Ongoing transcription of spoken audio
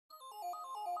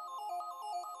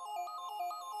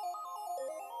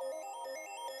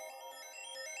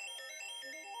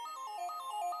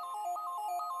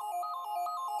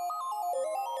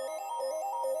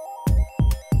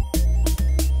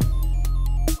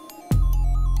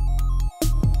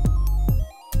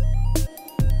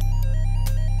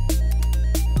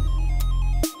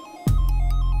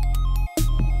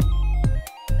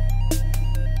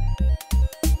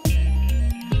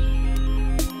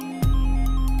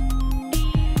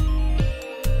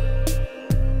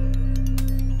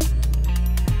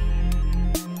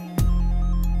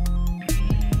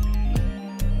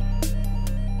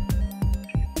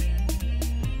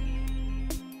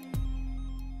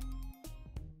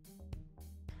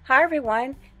Hi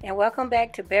everyone, and welcome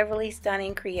back to Beverly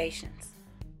Stunning Creations.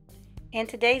 In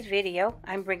today's video,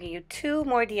 I'm bringing you two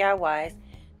more DIYs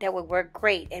that would work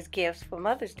great as gifts for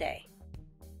Mother's Day.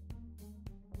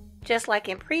 Just like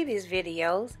in previous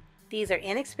videos, these are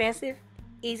inexpensive,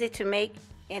 easy to make,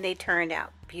 and they turned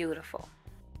out beautiful.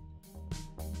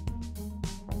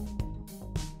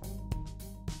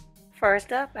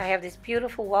 First up, I have this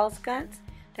beautiful wall sconce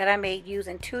that I made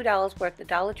using $2 worth of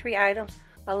Dollar Tree items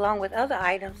along with other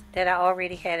items that I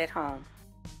already had at home.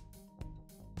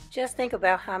 Just think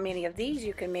about how many of these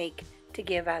you can make to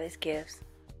give out as gifts.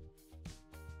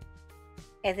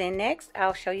 And then next,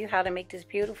 I'll show you how to make this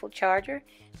beautiful charger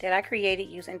that I created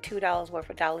using $2 worth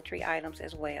of Dollar Tree items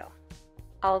as well.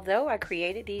 Although I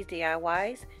created these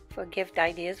DIYs for gift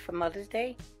ideas for Mother's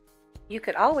Day, you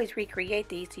could always recreate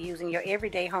these using your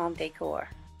everyday home decor.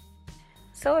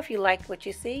 So if you liked what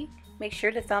you see, make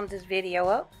sure to thumbs this video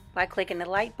up by clicking the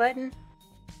like button.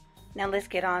 Now let's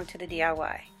get on to the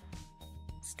DIY.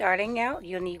 Starting out,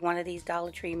 you'll need one of these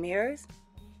Dollar Tree mirrors.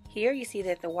 Here you see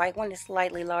that the white one is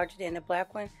slightly larger than the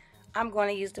black one. I'm going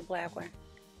to use the black one.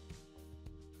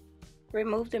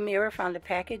 Remove the mirror from the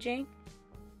packaging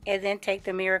and then take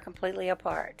the mirror completely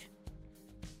apart.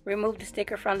 Remove the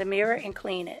sticker from the mirror and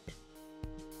clean it.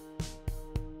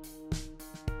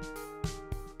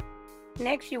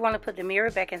 Next, you want to put the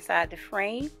mirror back inside the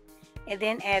frame and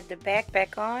then add the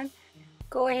back on.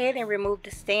 Go ahead and remove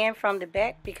the stand from the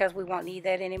back because we won't need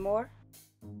that anymore.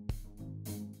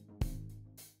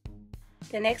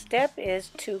 The next step is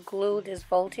to glue this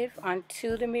VOTIVE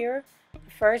onto the mirror.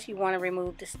 First, you want to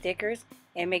remove the stickers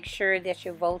and make sure that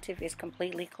your VOTIVE is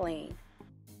completely clean.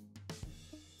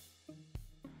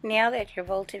 Now that your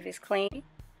VOTIVE is clean,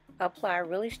 apply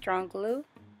really strong glue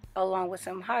along with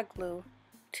some hot glue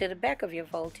to the back of your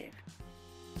VOTIVE.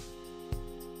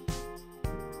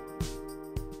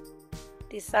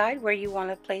 Decide where you want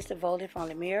to place the VOTIVE on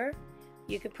the mirror.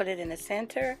 You can put it in the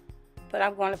center, but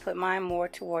I'm going to put mine more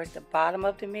towards the bottom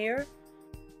of the mirror.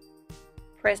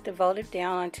 Press the VOTIVE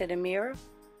down onto the mirror.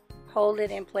 Hold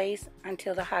it in place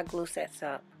until the hot glue sets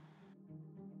up.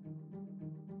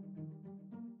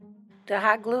 The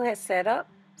hot glue has set up,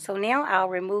 so now I'll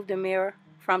remove the mirror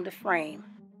from the frame.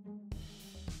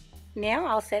 Now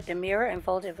I'll set the mirror and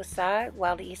VOTIVE aside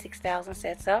while the E6000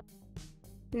 sets up.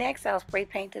 Next, I'll spray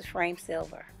paint this frame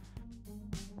silver.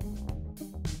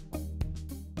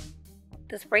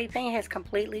 The spray paint has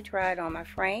completely dried on my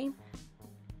frame.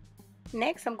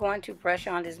 Next, I'm going to brush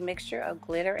on this mixture of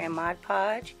glitter and Mod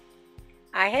Podge.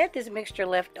 I had this mixture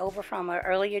left over from an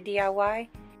earlier DIY.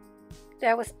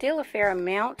 There was still a fair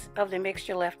amount of the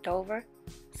mixture left over,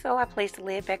 so I placed the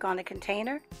lid back on the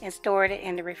container and stored it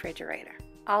in the refrigerator.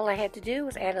 All I had to do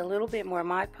was add a little bit more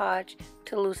Mod Podge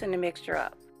to loosen the mixture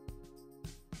up.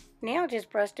 Now just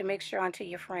brush the mixture onto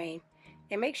your frame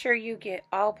and make sure you get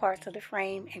all parts of the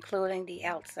frame, including the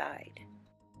outside.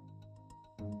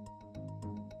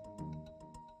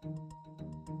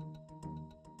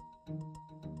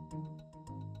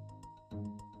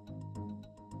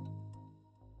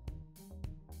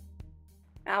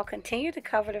 I'll continue to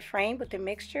cover the frame with the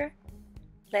mixture.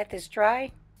 Let this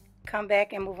dry. Come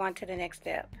back and move on to the next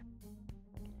step.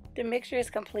 The mixture is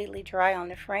completely dry on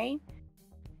the frame.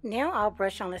 Now I'll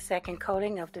brush on the second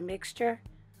coating of the mixture.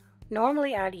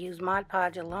 Normally I'd use Mod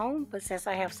Podge alone, but since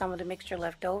I have some of the mixture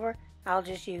left over, I'll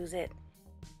just use it.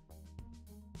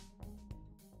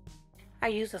 I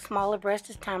used a smaller brush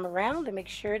this time around to make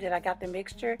sure that I got the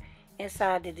mixture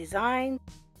inside the design.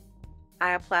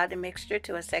 I applied the mixture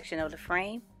to a section of the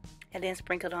frame and then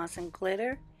sprinkled on some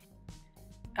glitter.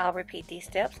 I'll repeat these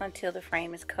steps until the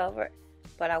frame is covered,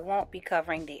 but I won't be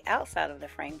covering the outside of the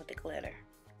frame with the glitter.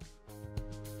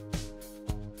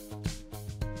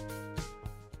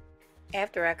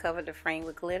 After I covered the frame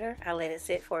with glitter, I let it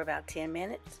sit for about 10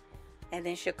 minutes and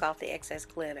then shook off the excess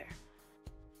glitter.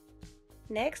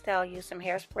 Next, I'll use some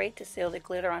hairspray to seal the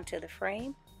glitter onto the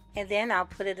frame, and then I'll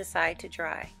put it aside to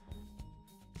dry.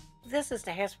 This is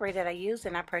the hairspray that I used,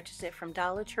 and I purchased it from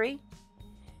Dollar Tree.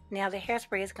 Now the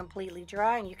hairspray is completely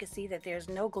dry and you can see that there's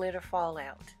no glitter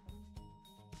fallout.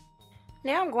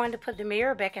 Now I'm going to put the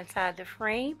mirror back inside the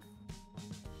frame.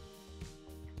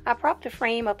 I propped the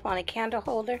frame up on a candle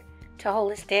holder to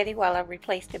hold it steady while I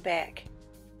replace the back.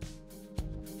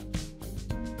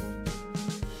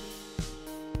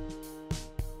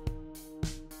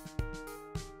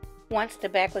 Once the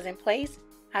back was in place,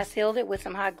 I sealed it with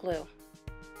some hot glue.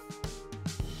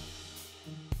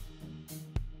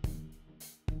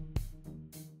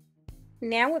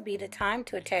 Now would be the time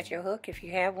to attach your hook if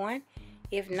you have one.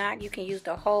 If not, you can use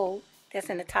the hole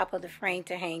that's in the top of the frame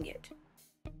to hang it.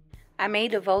 I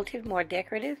made the VOTIVE more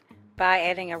decorative by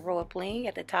adding a row of bling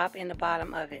at the top and the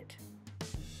bottom of it.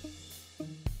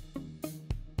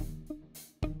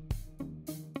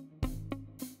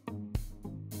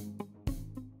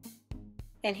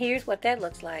 And here's what that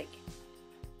looks like.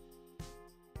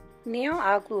 Now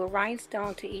I'll glue a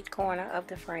rhinestone to each corner of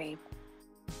the frame.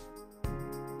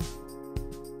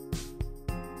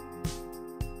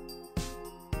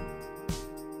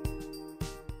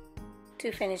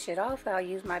 To finish it off, I'll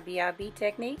use my BIB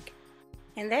technique,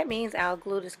 and that means I'll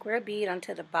glue the square bead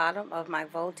onto the bottom of my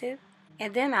votive,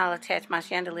 and then I'll attach my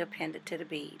chandelier pendant to the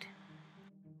bead.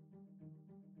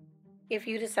 If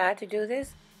you decide to do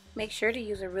this, make sure to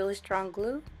use a really strong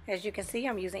glue. As you can see,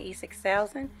 I'm using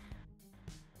E6000.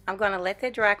 I'm going to let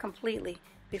that dry completely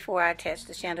before I attach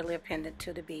the chandelier pendant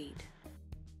to the bead.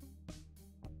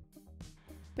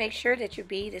 Make sure that your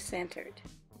bead is centered.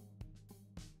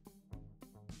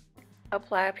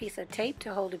 Apply a piece of tape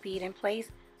to hold the bead in place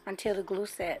until the glue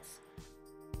sets.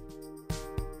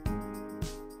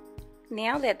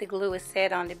 Now that the glue is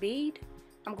set on the bead,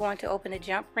 I'm going to open the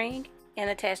jump ring and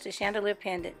attach the chandelier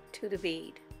pendant to the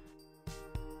bead.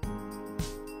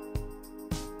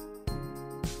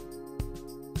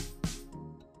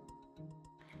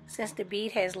 Since the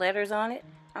bead has letters on it,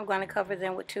 I'm going to cover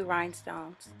them with 2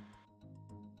 rhinestones.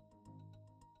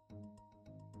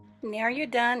 Now you're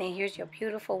done, and here's your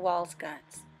beautiful wall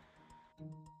sconce.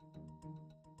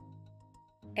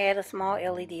 Add a small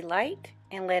LED light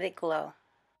and let it glow.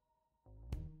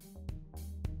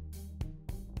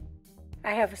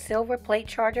 I have a silver plate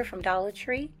charger from Dollar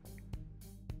Tree,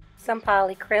 some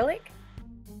polycrylic,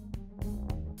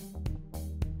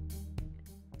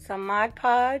 some Mod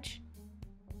Podge,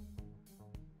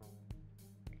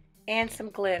 and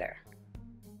some glitter.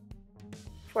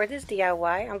 For this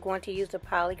DIY, I'm going to use the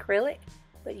polycrylic,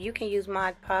 but you can use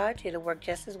Mod Podge, it'll work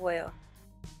just as well.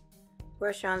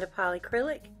 Brush on the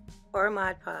polycrylic or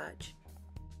Mod Podge.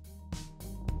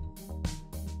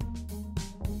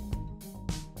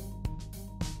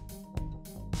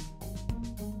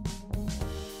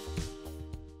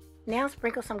 Now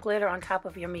sprinkle some glitter on top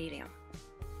of your medium.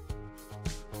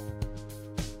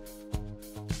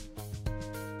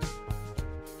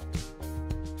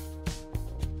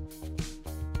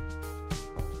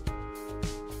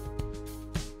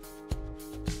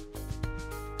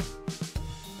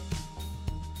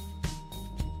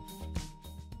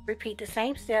 Repeat the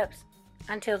same steps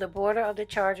until the border of the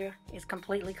charger is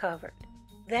completely covered.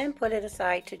 Then put it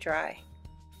aside to dry.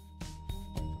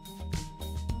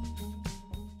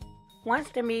 Once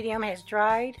the medium has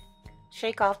dried,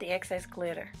 shake off the excess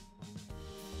glitter.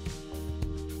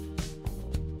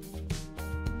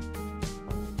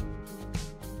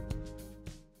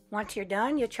 Once you're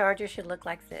done, your charger should look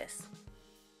like this.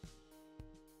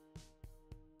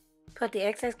 Put the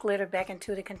excess glitter back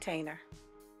into the container.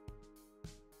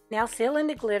 Now seal in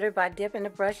the glitter by dipping the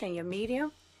brush in your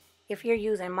medium. If you're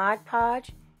using Mod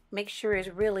Podge, make sure it's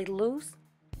really loose.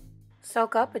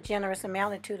 Soak up a generous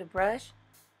amount into the brush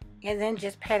and then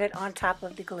just pat it on top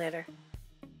of the glitter.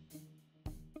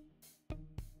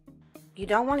 You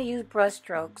don't want to use brush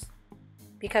strokes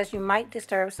because you might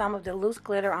disturb some of the loose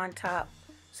glitter on top,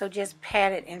 so just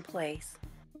pat it in place.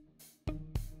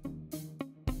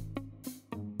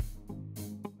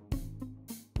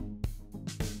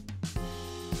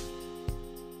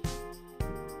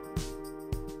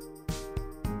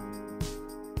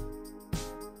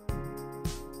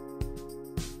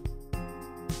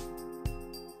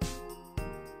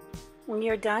 When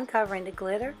you're done covering the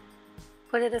glitter,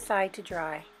 put it aside to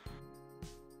dry.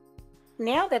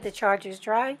 Now that the charger is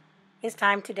dry, it's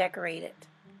time to decorate it.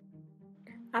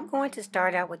 I'm going to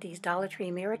start out with these Dollar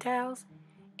Tree mirror tiles,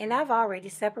 and I've already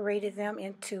separated them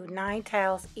into 9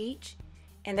 tiles each,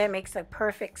 and that makes a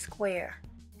perfect square.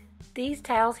 These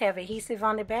tiles have adhesive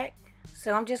on the back,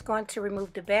 so I'm just going to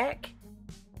remove the back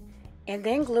and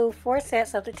then glue 4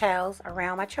 sets of the tiles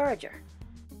around my charger.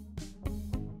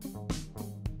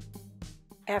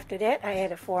 After that, I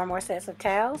added 4 more sets of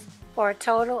tiles for a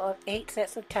total of 8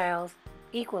 sets of tiles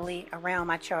equally around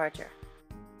my charger.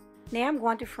 Now I'm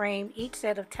going to frame each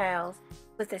set of tiles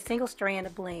with a single strand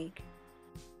of bling.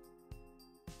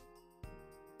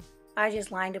 I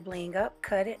just lined the bling up,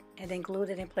 cut it, and then glued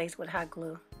it in place with hot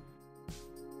glue.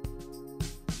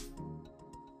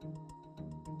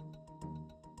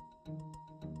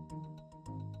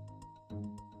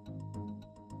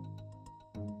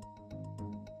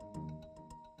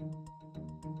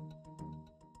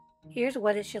 Here's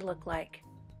what it should look like.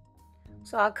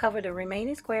 So I'll cover the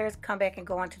remaining squares, come back and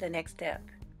go on to the next step.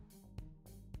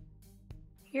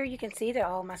 Here you can see that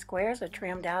all my squares are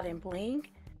trimmed out in bling.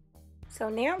 So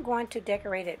now I'm going to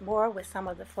decorate it more with some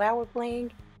of the flower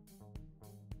bling.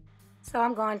 So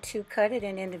I'm going to cut it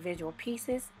in individual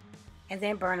pieces and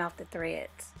then burn off the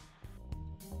threads.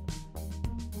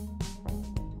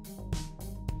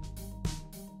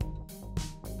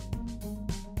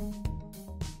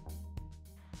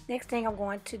 Next thing I'm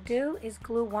going to do is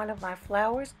glue one of my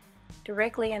flowers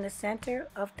directly in the center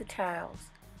of the tiles.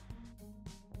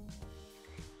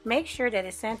 Make sure that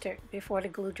it's centered before the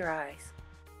glue dries.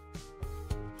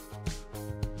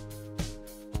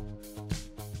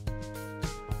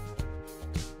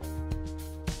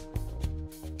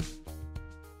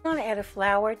 I'm going to add a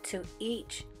flower to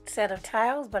each set of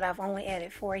tiles, but I've only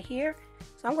added 4 here.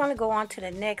 So I'm going to go on to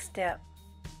the next step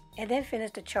and then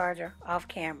finish the charger off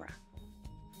camera.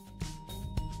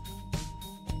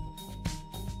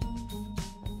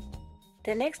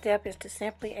 The next step is to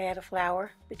simply add a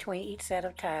flower between each set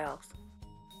of tiles.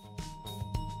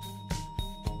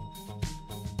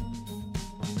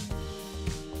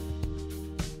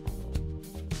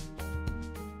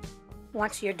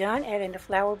 Once you're done adding the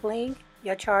flower bling,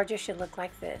 your charger should look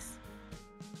like this.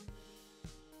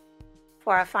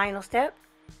 For our final step,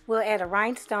 we'll add a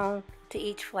rhinestone to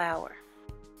each flower.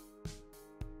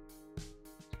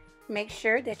 Make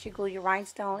sure that you glue your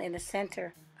rhinestone in the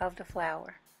center of the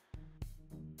flower.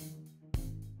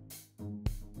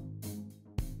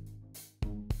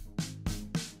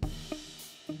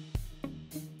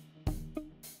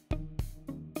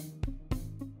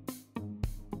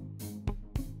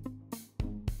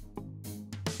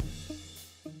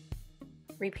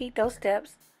 Repeat those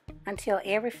steps until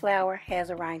every flower has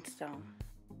a rhinestone.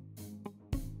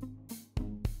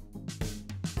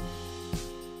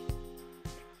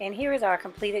 And here is our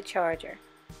completed charger.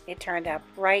 It turned out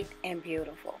bright and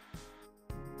beautiful.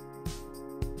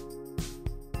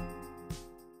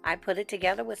 I put it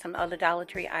together with some other Dollar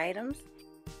Tree items,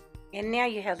 and now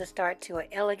you have the start to an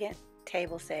elegant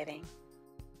table setting.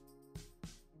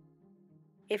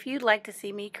 If you'd like to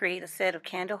see me create a set of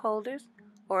candle holders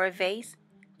or a vase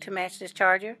to match this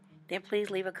charger, then please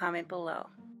leave a comment below.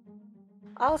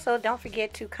 Also, don't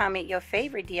forget to comment your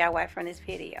favorite DIY from this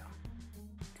video.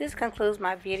 This concludes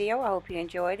my video. I hope you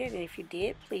enjoyed it, and if you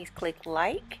did, please click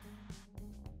like.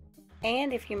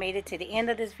 And if you made it to the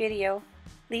end of this video,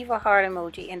 leave a heart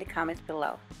emoji in the comments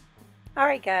below.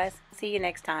 Alright guys, see you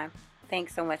next time.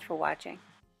 Thanks so much for watching.